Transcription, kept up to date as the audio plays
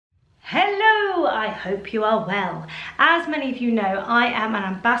Hello, I hope you are well. As many of you know, I am an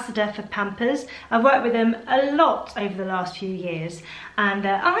ambassador for Pampers. I've worked with them a lot over the last few years, and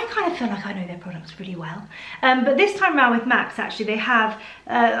I kind of feel like I know their products really well. But this time around with Max, actually, they have,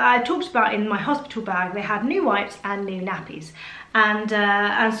 I talked about in my hospital bag, they had new wipes and new nappies. And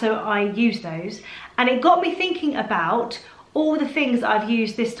so I used those, and it got me thinking about all the things I've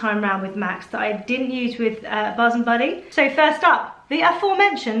used this time around with Max that I didn't use with Buzz and Buddy. So first up, the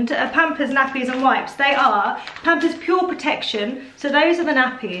aforementioned Pampers nappies and wipes. They are Pampers Pure Protection. So those are the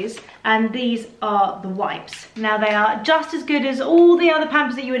nappies and these are the wipes. Now they are just as good as all the other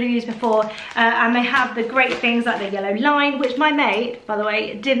Pampers that you would have used before, and they have the great things like the yellow line, which my mate, by the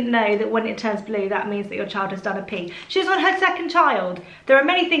way, didn't know that when it turns blue that means that your child has done a pee. She's on her second child. There are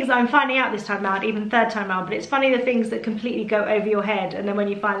many things that I'm finding out this time around, even third time around, but it's funny the things that completely go over your head, and then when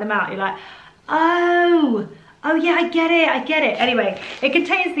you find them out you're like, oh yeah, I get it. Anyway, it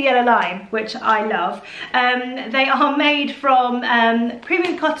contains the yellow line, which I love. They are made from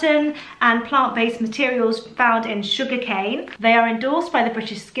premium cotton and plant-based materials found in sugarcane. They are endorsed by the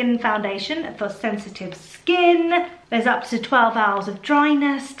British Skin Foundation for sensitive skin. There's up to 12 hours of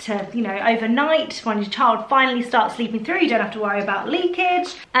dryness to, you know, overnight. When your child finally starts sleeping through, you don't have to worry about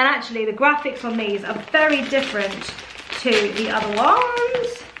leakage. And actually, the graphics on these are very different to the other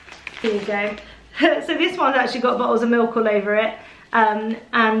ones. Here you go. So this one's actually got bottles of milk all over it, and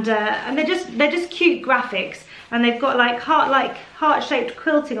they're just cute graphics, and they've got like heart-shaped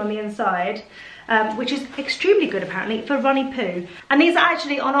quilting on the inside, which is extremely good apparently for runny poo. And these are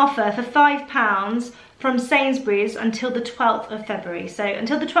actually on offer for £5 from Sainsbury's until the 12th of February. So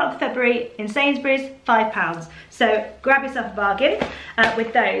until the 12th of February in Sainsbury's, £5. So grab yourself a bargain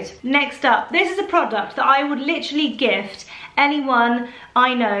with those. Next up, this is a product that I would literally gift anyone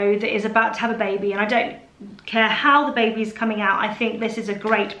I know that is about to have a baby, and I don't care how the baby's coming out. I think this is a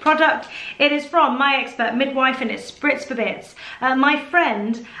great product. It is from My Expert Midwife and it's Spritz for Bits. My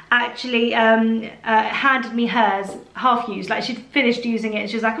friend actually handed me hers half used, like she'd finished using it and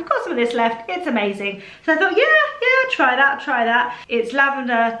she was like, I've got some of this left, it's amazing. So I thought, yeah, try that. It's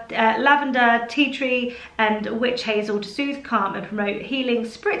lavender, tea tree and witch hazel to soothe, calm and promote healing.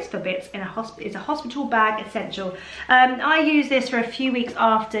 Spritz for Bits is a hospital bag essential. I used this for a few weeks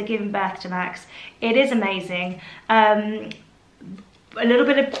after giving birth to Max. It is amazing. A little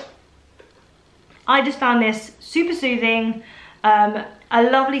bit of, I just found this super soothing, a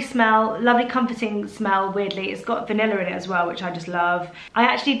lovely smell, lovely comforting smell, weirdly. It's got vanilla in it as well, which I just love. I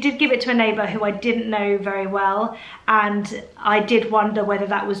actually did give it to a neighbour who I didn't know very well, and I did wonder whether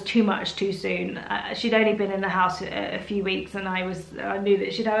that was too much too soon. She'd only been in the house a few weeks, and I knew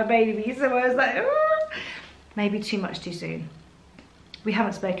that she'd have a baby, so I was like, maybe too much too soon. We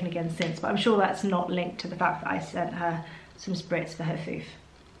haven't spoken again since, but I'm sure that's not linked to the fact that I sent her some spritz for her foof.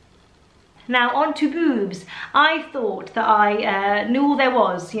 Now on to boobs. I thought that I knew all there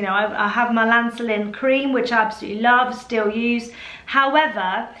was. You know, I have my Lancelin cream, which I absolutely love, still use.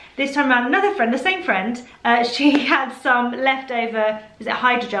 However, this time around, another friend, the same friend, she had some leftover, is it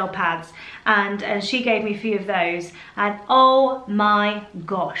hydrogel pads? And she gave me a few of those. And oh my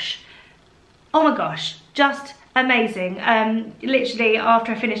gosh, just amazing. Literally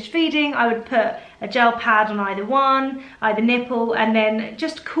after I finished feeding, I would put a gel pad on either nipple, and then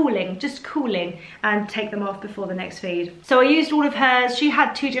just cooling and take them off before the next feed. So I used all of hers. She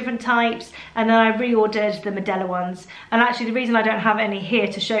had 2 different types, and then I reordered the Medela ones. And actually the reason I don't have any here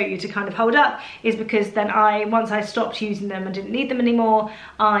to show you to kind of hold up is because then once I stopped using them and didn't need them anymore,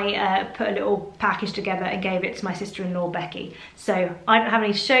 I put a little package together and gave it to my sister-in-law Becky. So I don't have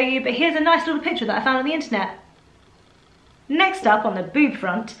any to show you, but here's a nice little picture that I found on the internet. Next up on the boob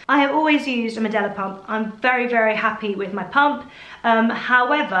front, I have always used a Medela pump. I'm very, very happy with my pump.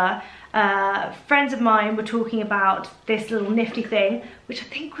 However, friends of mine were talking about this little nifty thing, which I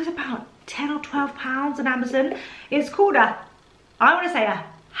think was about 10 or 12 pounds on Amazon. It's called I want to say a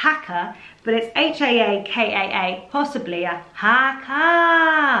hacker, but it's H-A-A-K-A-A, possibly a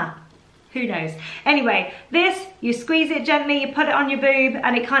hacker. Who knows? Anyway, this, you squeeze it gently, you put it on your boob,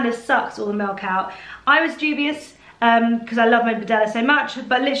 and it kind of sucks all the milk out. I was dubious, because I love my Medela so much,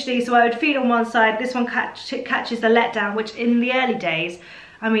 but literally, so I would feed on one side, this one catches the letdown, which in the early days,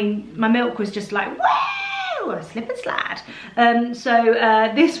 I mean, my milk was just like, whoa, a slip and slide. So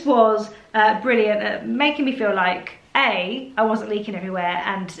this was brilliant at making me feel like A, I wasn't leaking everywhere,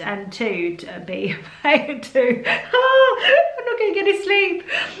 and two, B, two, I'm not going to get any sleep,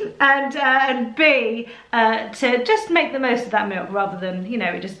 and B, to just make the most of that milk rather than, you know,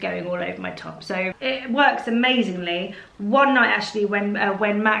 it just going all over my top. So it works amazingly. One night actually, when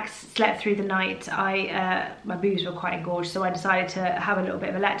Max slept through the night, my boobs were quite engorged, so I decided to have a little bit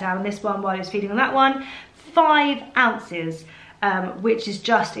of a letdown on this one while I was feeding on that one. 5 ounces, which is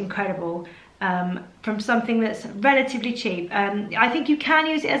just incredible. From something that's relatively cheap. I think you can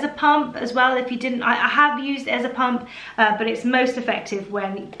use it as a pump as well if you didn't. I have used it as a pump, but it's most effective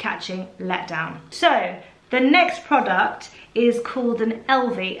when catching letdown. So the next product is called an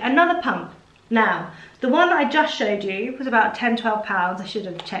Elvie, another pump. Now, the one that I just showed you was about £10–12. I should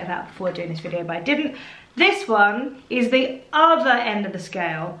have checked that before doing this video, but I didn't. This one is the other end of the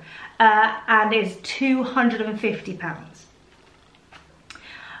scale, and is £250.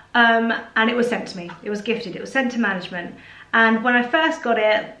 And it was sent to me, it was gifted, it was sent to management. And when I first got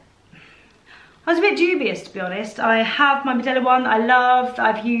it, I was a bit dubious, to be honest. I have my Medela one that I love, that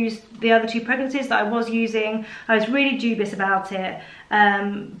I've used the other 2 pregnancies that I was using. I was really dubious about it.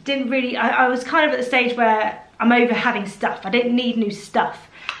 I was kind of at the stage where I'm over having stuff. I don't need new stuff.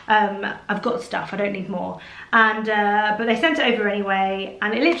 I've got stuff, I don't need more. And but they sent it over anyway,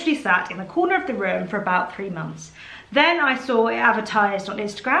 and it literally sat in the corner of the room for about 3 months. Then I saw it advertised on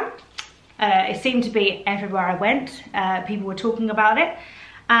Instagram. It seemed to be everywhere I went. People were talking about it.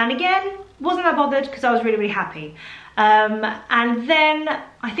 And again, wasn't that bothered because I was really, really happy. And then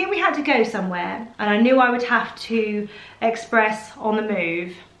I think we had to go somewhere, and I knew I would have to express on the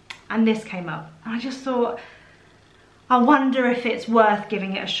move, and this came up. And I just thought, I wonder if it's worth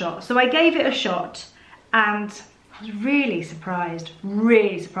giving it a shot. So I gave it a shot, and I was really surprised,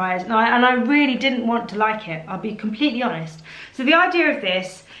 and I really didn't want to like it, I'll be completely honest. So the idea of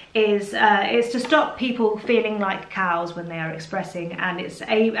this is to stop people feeling like cows when they are expressing, and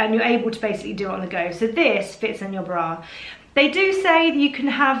you're able to basically do it on the go. So this fits in your bra. They do say that you can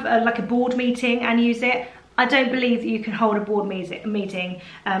have like a board meeting and use it. I don't believe that you can hold a board meeting.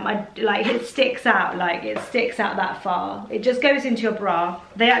 It sticks out that far. It just goes into your bra.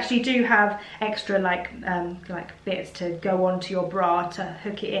 They actually do have extra like bits to go onto your bra to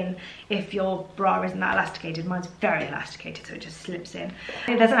hook it in if your bra isn't that elasticated. Mine's very elasticated, so it just slips in.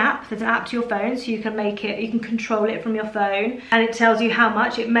 There's an app to your phone, so you can control it from your phone, and it tells you how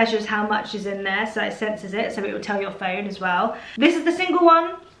much, it measures how much is in there, so it senses it, so it will tell your phone as well. This is the single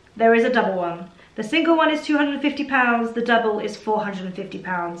one. There is a double one. The single one is £250, the double is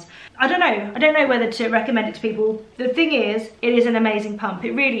 £450. I don't know whether to recommend it to people. The thing is, it is an amazing pump,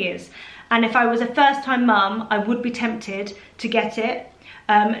 it really is. And if I was a first-time mum, I would be tempted to get it,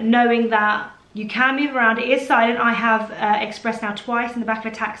 knowing that you can move around. It is silent. I have expressed now twice in the back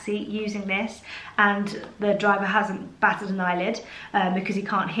of a taxi using this, and the driver hasn't batted an eyelid because he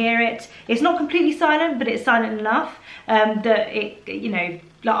can't hear it. It's not completely silent, but it's silent enough that it, you know,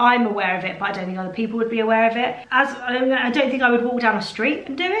 like I'm aware of it, but I don't think other people would be aware of it. I don't think I would walk down a street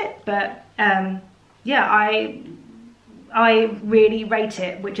and do it, but yeah, I really rate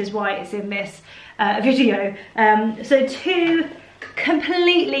it, which is why it's in this video. So 2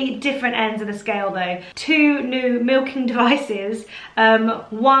 completely different ends of the scale though. 2 new milking devices.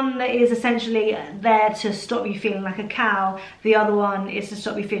 One that is essentially there to stop you feeling like a cow. The other one is to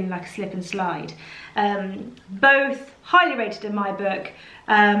stop you feeling like a slip and slide. Both highly rated in my book.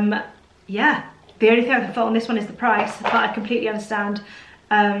 Yeah, the only thing I can fault on this one is the price, but I completely understand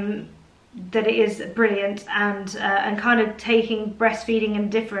that it is brilliant, and kind of taking breastfeeding in a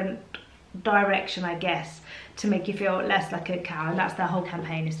different direction, I guess, to make you feel less like a cow. And that's their whole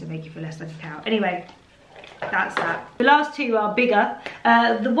campaign, is to make you feel less like a cow. Anyway, that's that. The last 2 are bigger.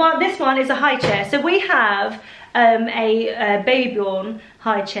 This one is a high chair. So we have a Babyborn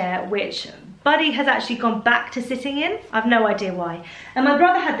high chair, which Buddy has actually gone back to sitting in. I've no idea why. And my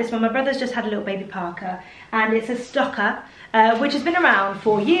brother had this one. My brother's just had a little baby Parker, and it's a stocker, which has been around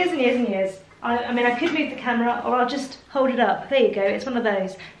for years and years and years. I mean, I could move the camera, or I'll just hold it up. There you go, it's one of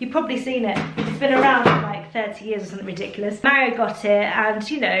those. You've probably seen it. It's been around for like 30 years or something ridiculous. Mario got it, and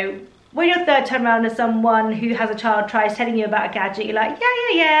you know, when you're 3rd time around and someone who has a child tries telling you about a gadget, you're like,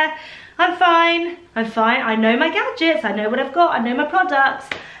 yeah, I'm fine, I know my gadgets, I know what I've got, I know my products.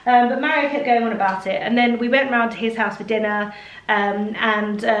 But Mario kept going on about it, and then we went round to his house for dinner,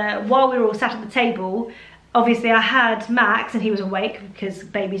 and while we were all sat at the table, obviously I had Max, and he was awake because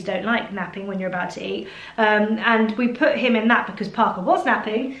babies don't like napping when you're about to eat, and we put him in that because Parker was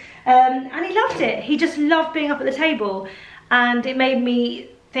napping, and he loved it. He just loved being up at the table, and it made me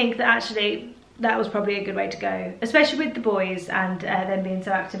think that actually that was probably a good way to go, especially with the boys and them being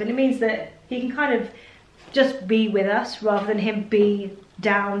so active. And it means that he can kind of just be with us rather than him be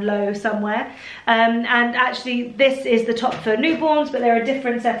down low somewhere. And actually this is the top for newborns, but there are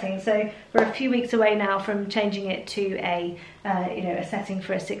different settings, so we're a few weeks away now from changing it to a you know, a setting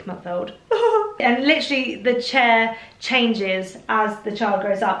for a 6-month-old. And literally the chair changes as the child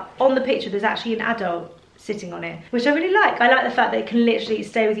grows up. On the picture there's actually an adult sitting on it, which I really like. I like the fact that it can literally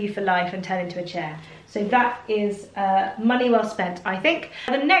stay with you for life and turn into a chair. So that is money well spent, I think.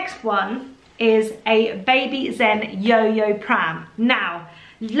 The next one is a Baby Zen yo-yo pram. Now,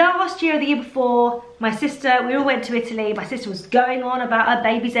 last year or the year before, my sister, we all went to Italy. My sister was going on about her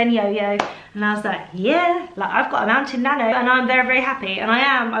Baby Zen yo-yo, and I was like, yeah, like I've got a Mountain Nano, and I'm very, very happy. And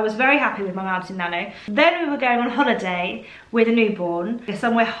I was very happy with my Mountain Nano. Then we were going on holiday with a newborn,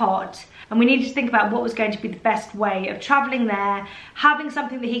 somewhere hot, and we needed to think about what was going to be the best way of traveling there, having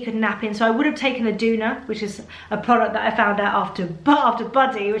something that he could nap in. So I would have taken a doona, which is a product that I found out after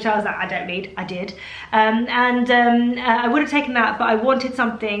Buddy, which I was like, I don't need, I did. I would have taken that, but I wanted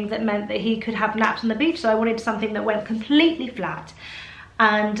something that meant that he could have naps on the beach, so I wanted something that went completely flat.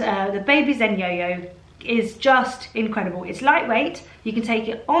 And the Baby Zen yo-yo is just incredible. It's lightweight, you can take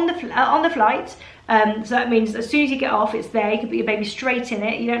it on the flight. So that means as soon as you get off, it's there. You can put your baby straight in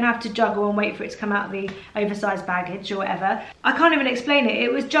it. You don't have to juggle and wait for it to come out of the oversized baggage or whatever. I can't even explain it.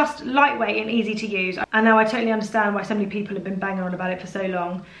 It was just lightweight and easy to use. I know, I totally understand why so many people have been banging on about it for so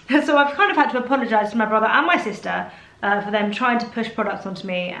long. So I've kind of had to apologise to my brother and my sister for them trying to push products onto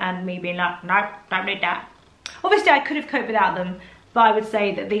me and me being like, no, don't need that. Obviously I could have coped without them, but I would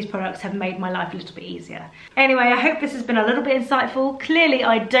say that these products have made my life a little bit easier. Anyway, I hope this has been a little bit insightful. Clearly,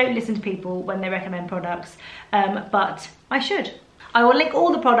 I don't listen to people when they recommend products, but I should. I will link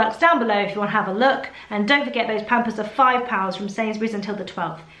all the products down below if you want to have a look. And don't forget, those Pampers are £5 from Sainsbury's until the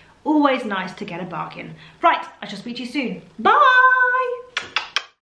 12th. Always nice to get a bargain. Right, I shall speak to you soon. Bye!